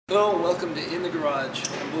Hello and welcome to In the Garage.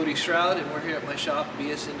 I'm Bodie Stroud and we're here at my shop,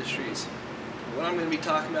 BS Industries. What I'm going to be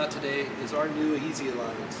talking about today is our new EZ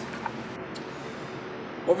Alines.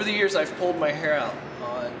 Over the years I've pulled my hair out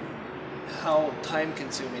on how time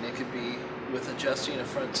consuming it could be with adjusting a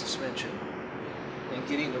front suspension and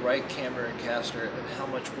getting the right camber and caster and how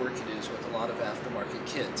much work it is with a lot of aftermarket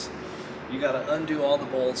kits. You got to undo all the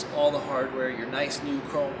bolts, all the hardware, your nice new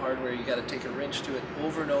chrome hardware. You got to take a wrench to it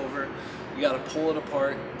over and over. You got to pull it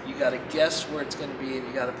apart. You got to guess where it's going to be, and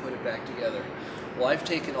you got to put it back together. Well, I've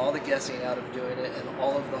taken all the guessing out of doing it and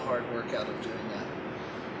all of the hard work out of doing that.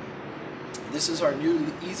 This is our new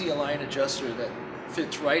EZ Aline adjuster that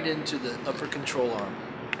fits right into the upper control arm.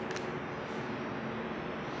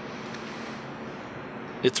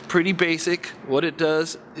 It's pretty basic. What it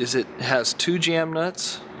does is it has two jam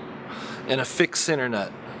nuts and a fixed center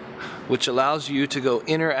nut, which allows you to go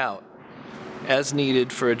in or out as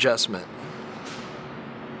needed for adjustment.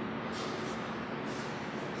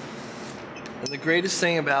 And the greatest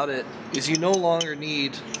thing about it is you no longer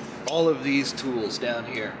need all of these tools down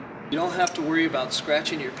here. You don't have to worry about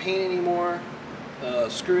scratching your paint anymore,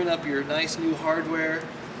 screwing up your nice new hardware.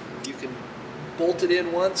 You can bolt it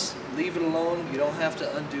in once, leave it alone. You don't have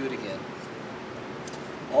to undo it again.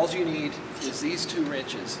 All you need is these two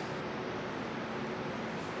wrenches.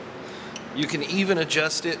 You can even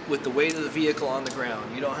adjust it with the weight of the vehicle on the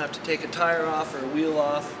ground. You don't have to take a tire off or a wheel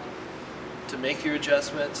off to make your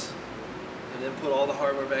adjustments and then put all the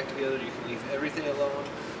hardware back together. You can leave everything alone.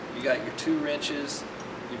 You got your two wrenches,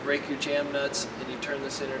 you break your jam nuts, and you turn the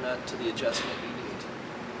center nut to the adjustment you need.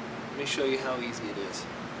 Let me show you how easy it is.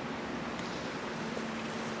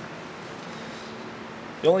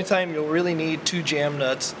 The only time you'll really need two jam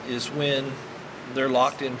nuts is when they're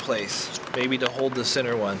locked in place, maybe to hold the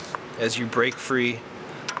center one as you break free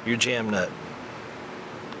your jam nut.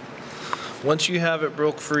 Once you have it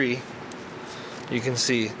broke free, you can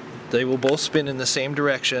see they will both spin in the same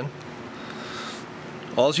direction.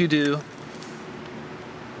 All you do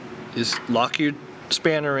is lock your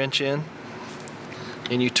spanner wrench in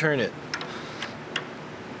and you turn it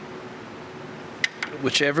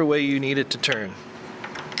whichever way you need it to turn.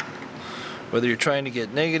 Whether you're trying to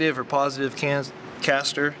get negative or positive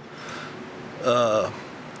caster,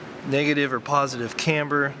 negative or positive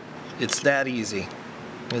camber, it's that easy.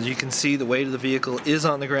 As you can see, the weight of the vehicle is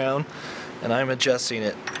on the ground and I'm adjusting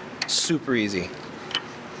it. Super easy.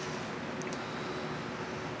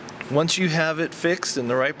 Once you have it fixed in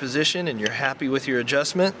the right position and you're happy with your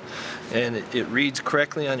adjustment and it reads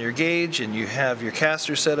correctly on your gauge and you have your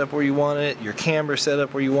caster set up where you want it, your camber set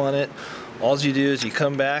up where you want it, all you do is you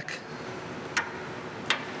come back,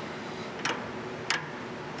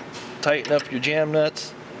 tighten up your jam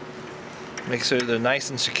nuts, make sure they're nice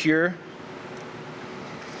and secure,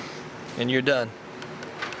 and you're done.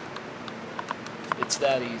 It's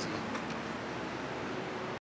that easy.